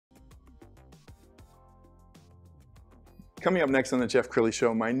Coming up next on the Jeff Crilley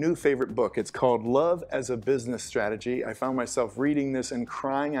Show, my new favorite book. It's called Love as a Business Strategy. I found myself reading this and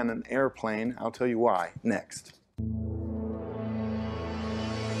crying on an airplane. I'll tell you why next.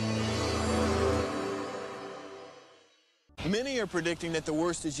 Many are predicting that the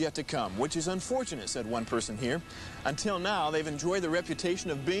worst is yet to come, which is unfortunate, said one person here. Until now, they've enjoyed the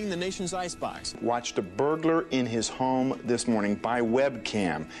reputation of being the nation's icebox. Watched a burglar in his home this morning by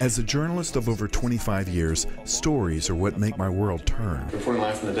webcam. As a journalist of over 25 years, stories are what make my world turn. Reporting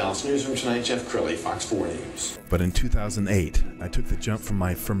live from the Dallas newsroom tonight, Jeff Crilley, Fox 4 News. But in 2008, I took the jump from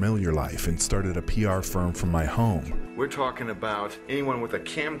my familiar life and started a PR firm from my home. We're talking about anyone with a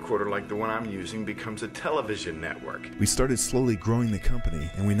camcorder like the one I'm using becomes a television network. We started slowly growing the company,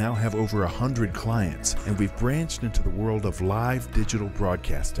 and we now have over 100 clients, and we've branched into the world of live digital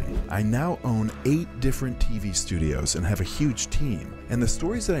broadcasting. I now own 8 different TV studios and have a huge team, and the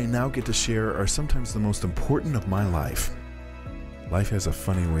stories that I now get to share are sometimes the most important of my life. Life has a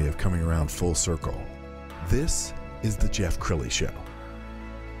funny way of coming around full circle. This is the Jeff Crilley Show.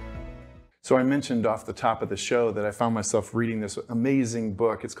 So I mentioned off the top of the show that I found myself reading this amazing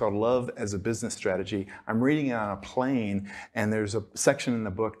book. It's called Love as a Business Strategy. I'm reading it on a plane, and there's a section in the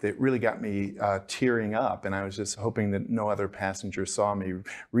book that really got me tearing up, and I was just hoping that no other passenger saw me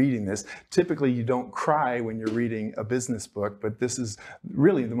reading this. Typically, you don't cry when you're reading a business book, but this is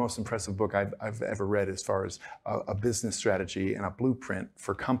really the most impressive book I've ever read as far as a business strategy and a blueprint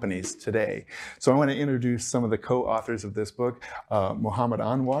for companies today. So I want to introduce some of the co-authors of this book, Mohammad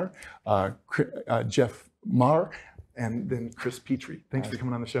Anwar, Jeff Marr, and then Chris Pitre. Thanks for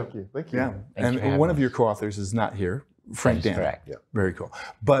coming on the show. Thank you. Thank you. Yeah, Thanks and one of your co-authors is not here, Frank Danna. Correct. Yeah. Very cool.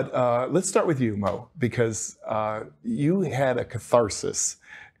 But let's start with you, Mo, because you had a catharsis.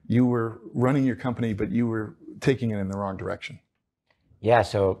 You were running your company, but you were taking it in the wrong direction. Yeah,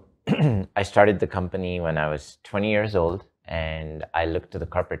 so I started the company when I was 20 years old, and I looked to the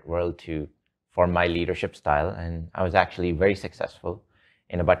corporate world to form my leadership style, and I was actually very successful.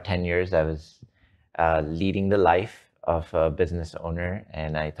 In about 10 years, I was leading the life of a business owner,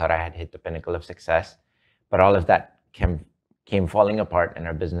 and I thought I had hit the pinnacle of success. But all of that came falling apart, and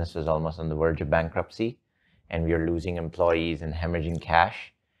our business was almost on the verge of bankruptcy, and we were losing employees and hemorrhaging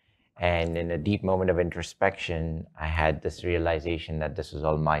cash. And in a deep moment of introspection, I had this realization that this was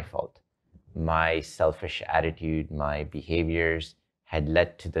all my fault. My selfish attitude, my behaviors had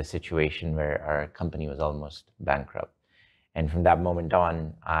led to the situation where our company was almost bankrupt. And from that moment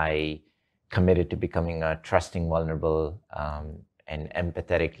on, I committed to becoming a trusting, vulnerable, and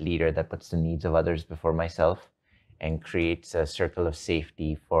empathetic leader that puts the needs of others before myself and creates a circle of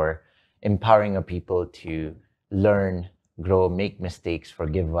safety for empowering our people to learn, grow, make mistakes,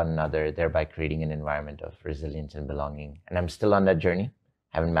 forgive one another, thereby creating an environment of resilience and belonging. And I'm still on that journey.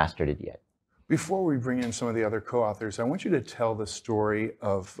 Haven't mastered it yet. Before we bring in some of the other co-authors, I want you to tell the story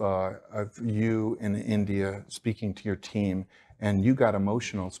of you in India speaking to your team, and you got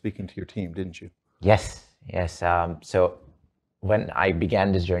emotional speaking to your team, didn't you? Yes. So when I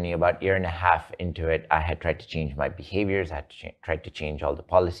began this journey about a year and a half into it, I had tried to change my behaviors. I had tried to change all the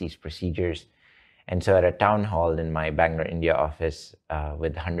policies, procedures. And so at a town hall in my Bangalore, India office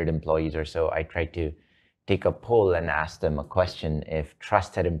with 100 employees or so, I tried to take a poll and ask them a question if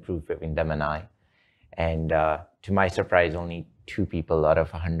trust had improved between them and I. And to my surprise, only 2 people out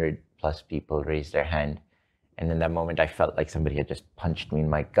of 100 plus people raised their hand. And in that moment, I felt like somebody had just punched me in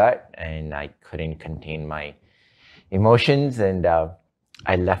my gut, and I couldn't contain my emotions. And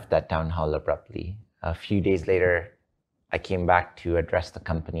I left that town hall abruptly. A few days later, I came back to address the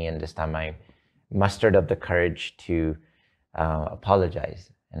company, and this time I mustered up the courage to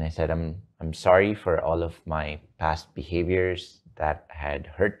apologize. And I said, I'm sorry for all of my past behaviors that had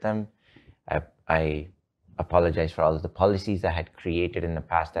hurt them. I apologize for all of the policies I had created in the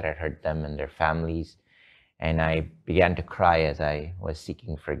past that had hurt them and their families. And I began to cry as I was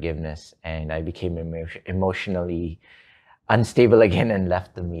seeking forgiveness. And I became emotionally unstable again and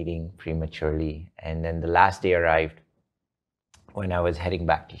left the meeting prematurely. And then the last day arrived when I was heading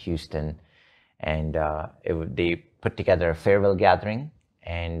back to Houston. And they put together a farewell gathering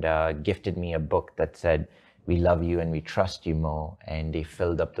and gifted me a book that said, "We love you and we trust you, Mo." And they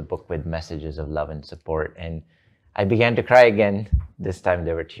filled up the book with messages of love and support. And I began to cry again. This time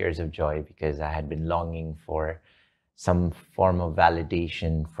there were tears of joy because I had been longing for some form of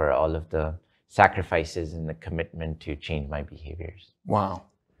validation for all of the sacrifices and the commitment to change my behaviors. Wow.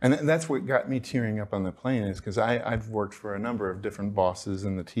 And that's what got me tearing up on the plane, is because I've worked for a number of different bosses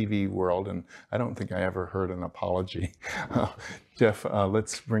in the TV world, and I don't think I ever heard an apology. Jeff,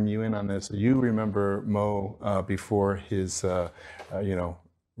 let's bring you in on this. You remember Mo before his,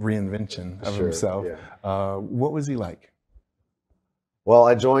 reinvention of himself. Yeah. What was he like? Well,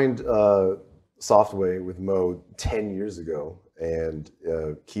 I joined Softway with Mo 10 years ago, and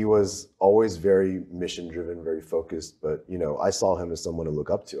he was always very mission-driven, very focused. But you know, I saw him as someone to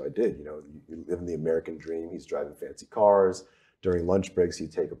look up to. I did. You know, you live in the American dream. He's driving fancy cars. During lunch breaks,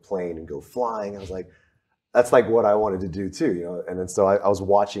 he'd take a plane and go flying. I was like, that's like what I wanted to do too. You know, and then so I was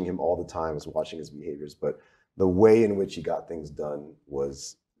watching him all the time. I was watching his behaviors, but the way in which he got things done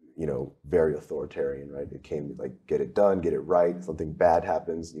was, you know, very authoritarian, right? It came like, get it done, get it right. Something bad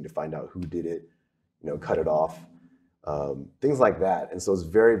happens, you need to find out who did it, you know, cut it off, things like that. And so it's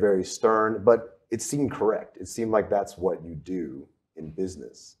very, very stern, but it seemed correct. It seemed like that's what you do in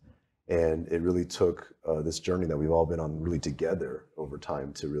business. And it really took this journey that we've all been on really together over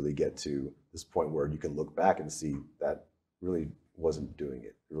time to really get to this point where you can look back and see that really wasn't doing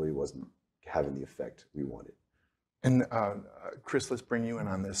it. It really wasn't having the effect we wanted. And Chris, let's bring you in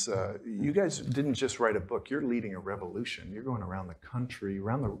on this. You guys didn't just write a book, you're leading a revolution. You're going around the country,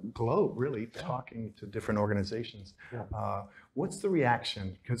 around the globe, really, talking to different organizations. Yeah. What's the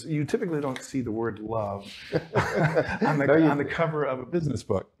reaction? Because you typically don't see the word love on the cover of a business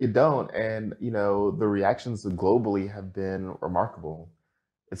book. You don't, and you know, the reactions globally have been remarkable.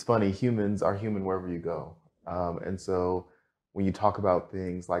 It's funny, humans are human wherever you go. And so when you talk about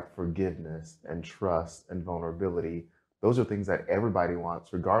things like forgiveness and trust and vulnerability, those are things that everybody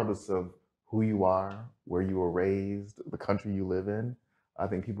wants, regardless of who you are, where you were raised, the country you live in. I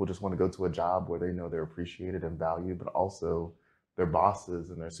think people just want to go to a job where they know they're appreciated and valued, but also their bosses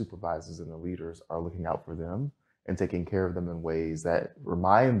and their supervisors and their leaders are looking out for them and taking care of them in ways that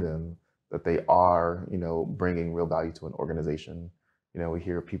remind them that they are, you know, bringing real value to an organization. You know, we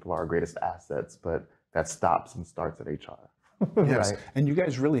hear people are our greatest assets, but that stops and starts at HR. Yes, right? And you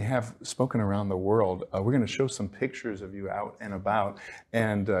guys really have spoken around the world. We're going to show some pictures of you out and about.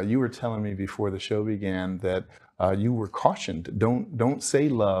 And you were telling me before the show began that you were cautioned. Don't say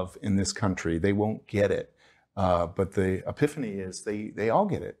love in this country. They won't get it. But the epiphany is they all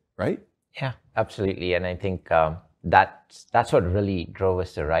get it, right? Yeah, absolutely. And I think that's what really drove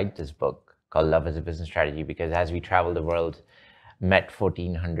us to write this book called Love as a Business Strategy, because as we traveled the world, met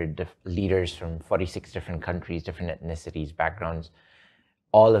 1,400 leaders from 46 different countries, different ethnicities, backgrounds.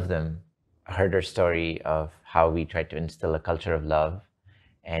 All of them heard our story of how we tried to instill a culture of love,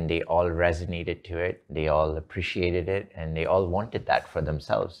 and they all resonated to it. They all appreciated it, and they all wanted that for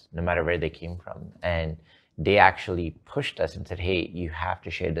themselves, no matter where they came from. And they actually pushed us and said, hey, you have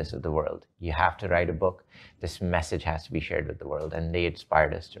to share this with the world. You have to write a book. This message has to be shared with the world. And they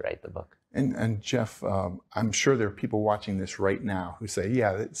inspired us to write the book. And Jeff, I'm sure there are people watching this right now who say,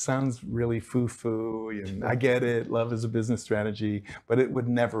 yeah, it sounds really foo-foo, and I get it, love is a business strategy, but it would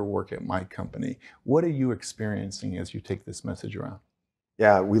never work at my company. What are you experiencing as you take this message around?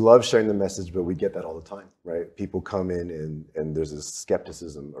 Yeah, we love sharing the message, but we get that all the time, right? People come in and there's this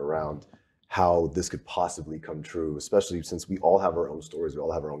skepticism around how this could possibly come true, especially since we all have our own stories, we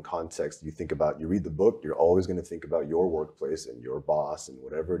all have our own context. You think about, you read the book, you're always going to think about your workplace and your boss and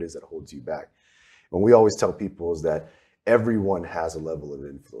whatever it is that holds you back. And we always tell people is that everyone has a level of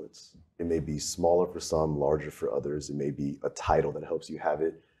influence. It may be smaller for some, larger for others. It may be a title that helps you have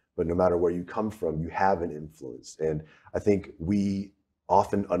it, but no matter where you come from, you have an influence. And I think we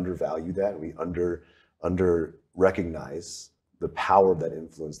often undervalue that, and we under recognize the power of that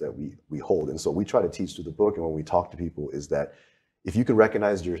influence that we hold. And so we try to teach through the book, and when we talk to people, is that if you can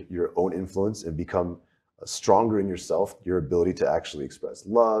recognize your own influence and become stronger in yourself, your ability to actually express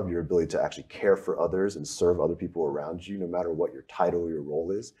love, your ability to actually care for others and serve other people around you, no matter what your title or your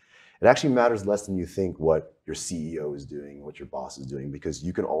role is, it actually matters less than you think what your CEO is doing, what your boss is doing, because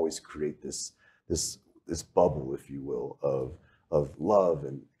you can always create this bubble, if you will, of love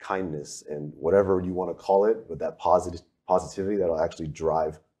and kindness and whatever you want to call it, but that positivity that'll actually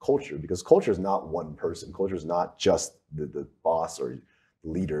drive culture, because culture is not one person. Culture is not just the boss or the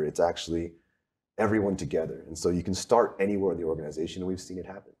leader. It's actually everyone together. And so you can start anywhere in the organization, and we've seen it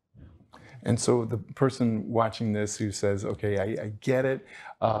happen. And so the person watching this who says, okay, I get it,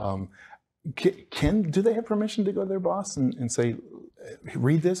 do they have permission to go to their boss and say,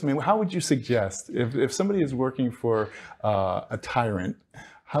 read this? I mean, how would you suggest, if somebody is working for a tyrant,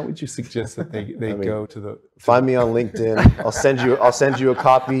 how would you suggest that they go to the... Find me on LinkedIn. I'll send you a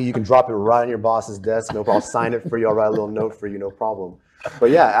copy. You can drop it right on your boss's desk. No problem. I'll sign it for you. I'll write a little note for you. No problem.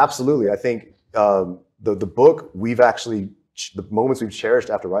 But yeah, absolutely. I think the book, the moments we've cherished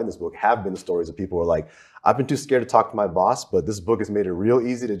after writing this book have been the stories of people who are like, I've been too scared to talk to my boss, but this book has made it real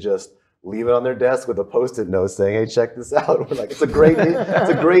easy to just leave it on their desk with a Post-it note saying, "Hey, check this out." We're like, it's a great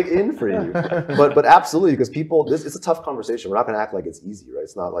in for you. But absolutely, because people, it's a tough conversation. We're not going to act like it's easy, right?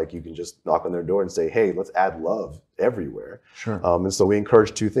 It's not like you can just knock on their door and say, "Hey, let's add love everywhere." Sure. And so we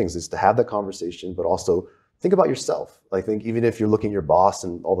encourage two things: is to have that conversation, but also think about yourself. I think even if you're looking at your boss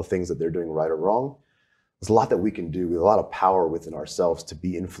and all the things that they're doing right or wrong, there's a lot that we can do. We have a lot of power within ourselves to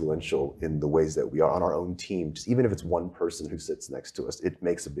be influential in the ways that we are on our own team. Just even if it's one person who sits next to us, it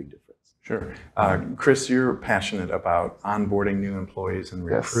makes a big difference. Sure. Chris, you're passionate about onboarding new employees and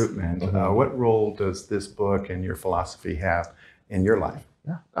recruitment. Yes. What role does this book and your philosophy have in your life?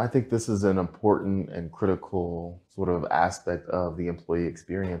 Yeah, I think this is an important and critical sort of aspect of the employee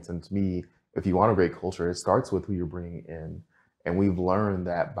experience. And to me, if you want a great culture, it starts with who you're bringing in. And we've learned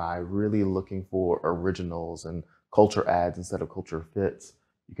that by really looking for originals and culture adds instead of culture fits,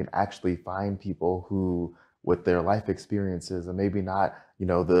 you can actually find people who, with their life experiences and maybe not,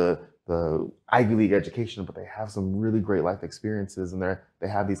 the Ivy League education, but they have some really great life experiences and they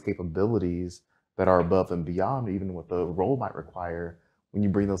have these capabilities that are above and beyond even what the role might require. When you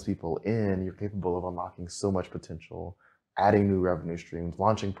bring those people in, you're capable of unlocking so much potential, adding new revenue streams,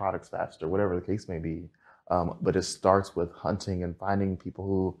 launching products faster, whatever the case may be. But it starts with hunting and finding people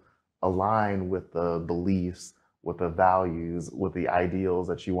who align with the beliefs, with the values, with the ideals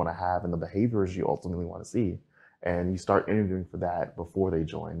that you want to have and the behaviors you ultimately want to see. And you start interviewing for that before they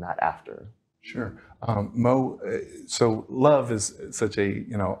join, not after. Sure. Mo, so love is such a,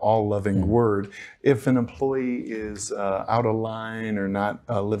 all-loving word. If an employee is out of line or not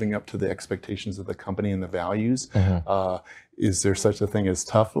living up to the expectations of the company and the values, is there such a thing as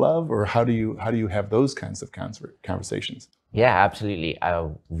tough love, or how do you have those kinds of conversations? Yeah, absolutely.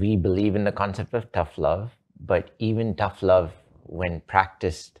 We believe in the concept of tough love, but even tough love, when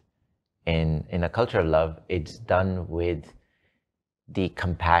practiced in a culture of love, it's done with the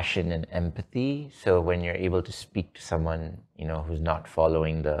compassion and empathy. So when you're able to speak to someone, who's not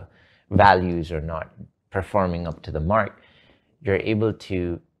following the values or not performing up to the mark, you're able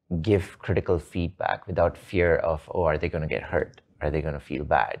to give critical feedback without fear of, oh, are they going to get hurt? Are they going to feel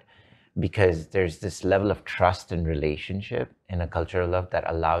bad? Because there's this level of trust and relationship in a culture of love that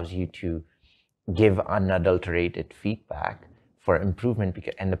allows you to give unadulterated feedback for improvement,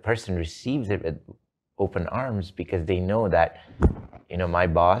 and the person receives it with open arms because they know that, my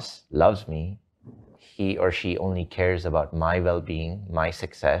boss loves me. He or she only cares about my well-being, my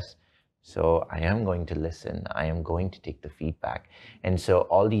success. So I am going to listen. I am going to take the feedback. And so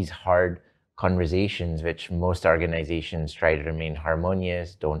all these hard conversations, which most organizations try to remain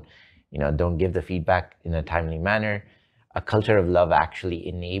harmonious, don't give the feedback in a timely manner. A culture of love actually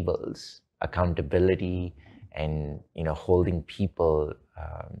enables accountability and, holding people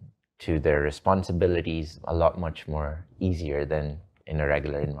to their responsibilities a lot much more easier than in a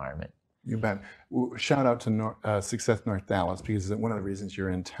regular environment. You bet. Shout out to Success North Dallas, because one of the reasons you're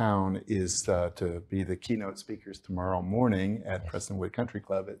in town is to be the keynote speakers tomorrow morning at Prestonwood Country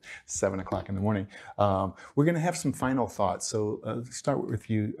Club at 7 o'clock in the morning. We're going to have some final thoughts. So let's start with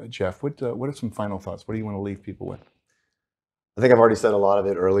you, Jeff. What are some final thoughts? What do you want to leave people with? I think I've already said a lot of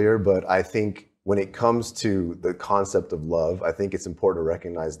it earlier, but I think when it comes to the concept of love, I think it's important to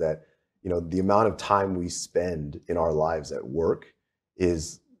recognize that, the amount of time we spend in our lives at work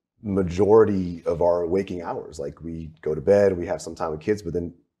is majority of our waking hours. Like, we go to bed, we have some time with kids, but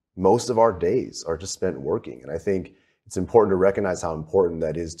then most of our days are just spent working. And I think it's important to recognize how important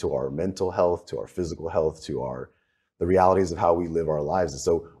that is to our mental health, to our physical health, to the realities of how we live our lives. And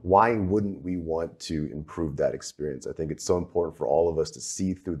so why wouldn't we want to improve that experience? I think it's so important for all of us to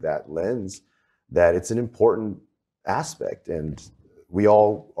see through that lens that it's an important aspect. And we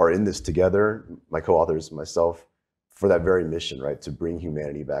all are in this together, my co-authors, myself, for that very mission, right? To bring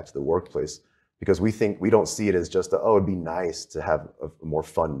humanity back to the workplace, because we don't see it as just it'd be nice to have a more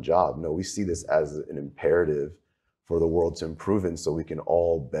fun job. No, we see this as an imperative for the world to improve in, so we can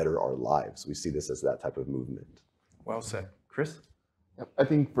all better our lives. We see this as that type of movement. Well said. Chris? I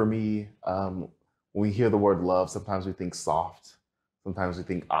think for me, when we hear the word love, sometimes we think soft, sometimes we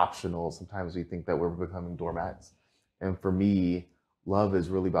think optional, sometimes we think that we're becoming doormats. And for me, love is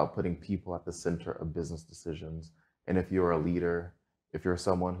really about putting people at the center of business decisions. And if you're a leader, if you're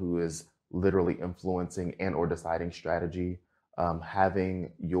someone who is literally influencing and or deciding strategy,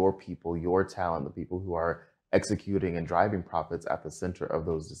 having your people, your talent, the people who are executing and driving profits at the center of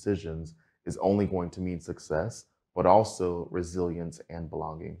those decisions is only going to mean success, but also resilience and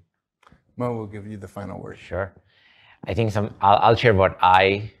belonging. Mo will give you the final word. Sure. I think I'll share what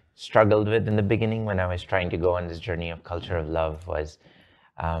I struggled with in the beginning when I was trying to go on this journey of culture of love was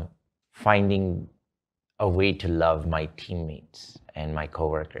finding a way to love my teammates and my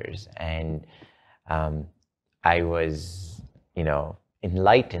coworkers. And I was,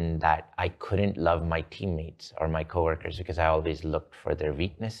 enlightened that I couldn't love my teammates or my coworkers because I always looked for their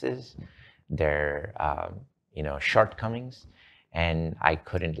weaknesses, their, shortcomings, and I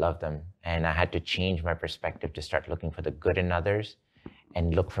couldn't love them. And I had to change my perspective to start looking for the good in others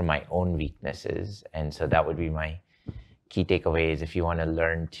and look for my own weaknesses. And so that would be my key takeaway is if you want to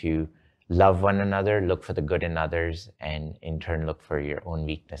learn to love one another, look for the good in others, and in turn look for your own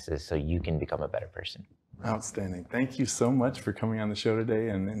weaknesses so you can become a better person. Outstanding. Thank you so much for coming on the show today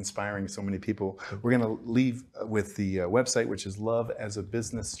and inspiring so many people. We're going to leave with the website, which is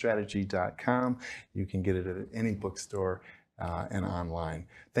loveasabusinessstrategy.com. You can get it at any bookstore and online.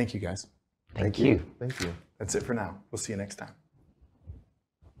 Thank you, guys. Thank you. Thank you. That's it for now. We'll see you next time.